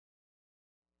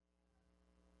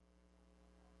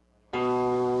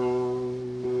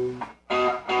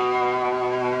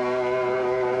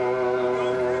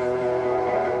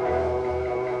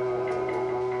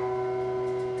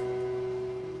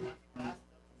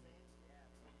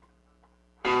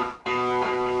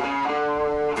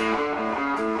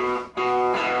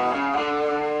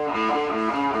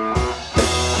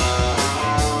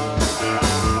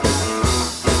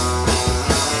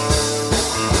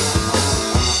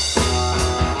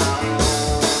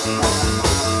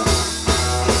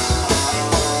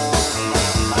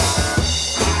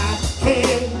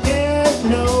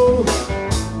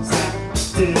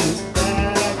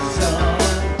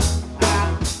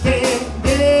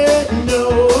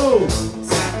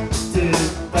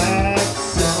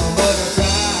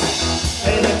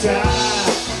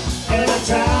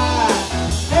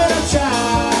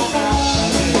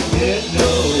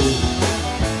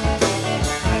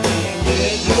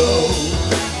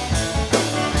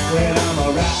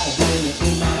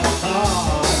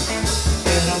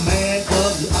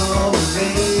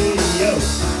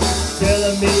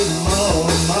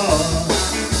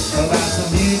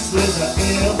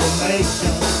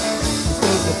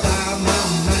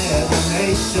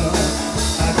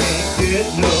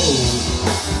get no.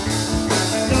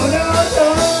 No, no, no.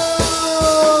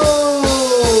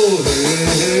 Hey,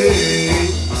 hey.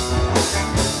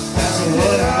 That's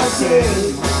what I said.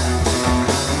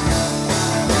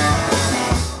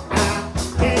 I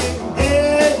can't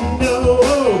get no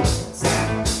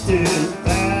satisfaction.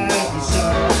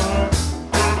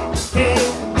 I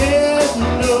can't get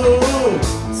no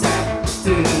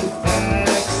satisfaction.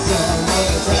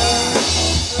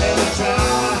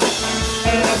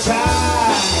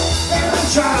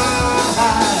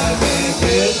 I can't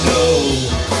get no.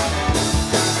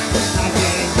 I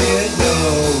can't get no.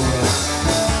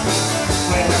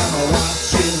 When I'm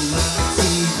watching my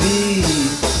TV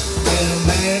and a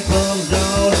man comes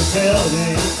on and tells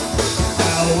me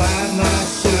how white my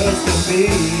shirt can be,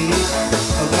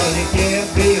 but he can't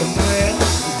be a man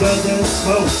who doesn't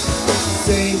smoke the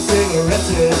same cigarettes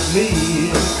as me.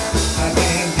 I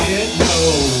can't get no.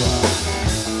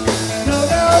 No,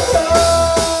 no, no.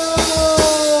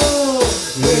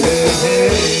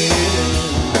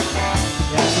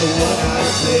 That's what I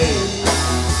say.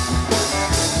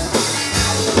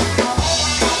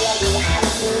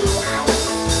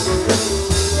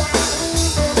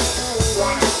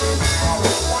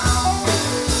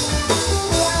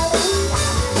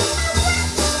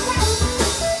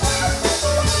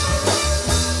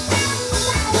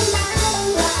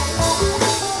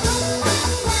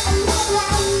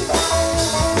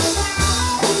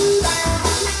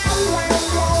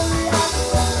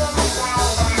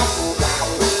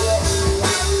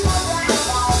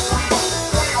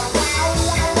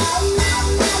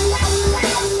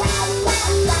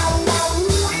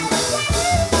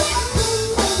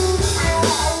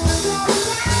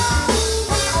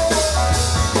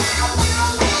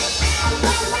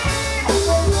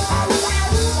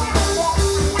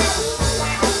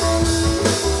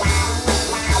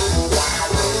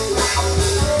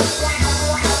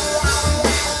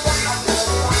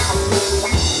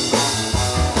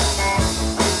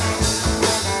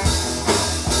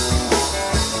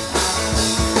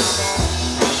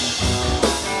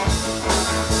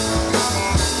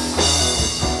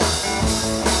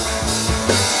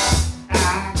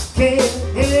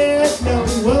 Can't get no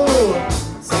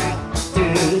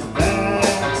satisfaction.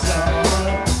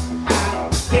 I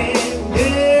can't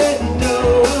get no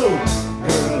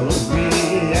girl's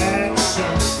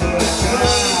reaction. But I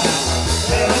try,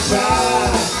 and I try,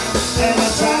 and I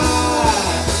try,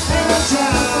 and I try.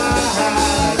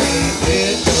 I can't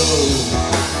get no.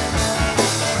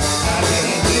 I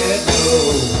can't get no.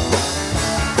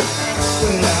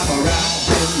 When I'm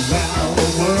riding round the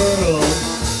world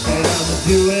and I'm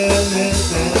doing this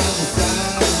and I'm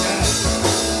beside right,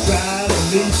 try to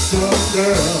meet some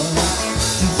girl.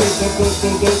 She said,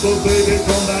 go, baby,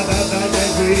 come by that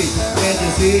way. Can't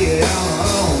you see it? I'm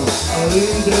on a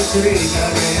loser streak.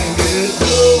 I can't get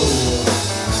no.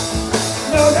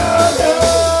 No, no, no.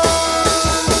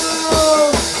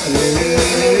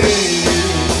 Hey,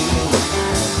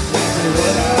 that's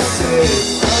what I say.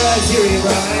 All right, here you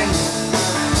Brian.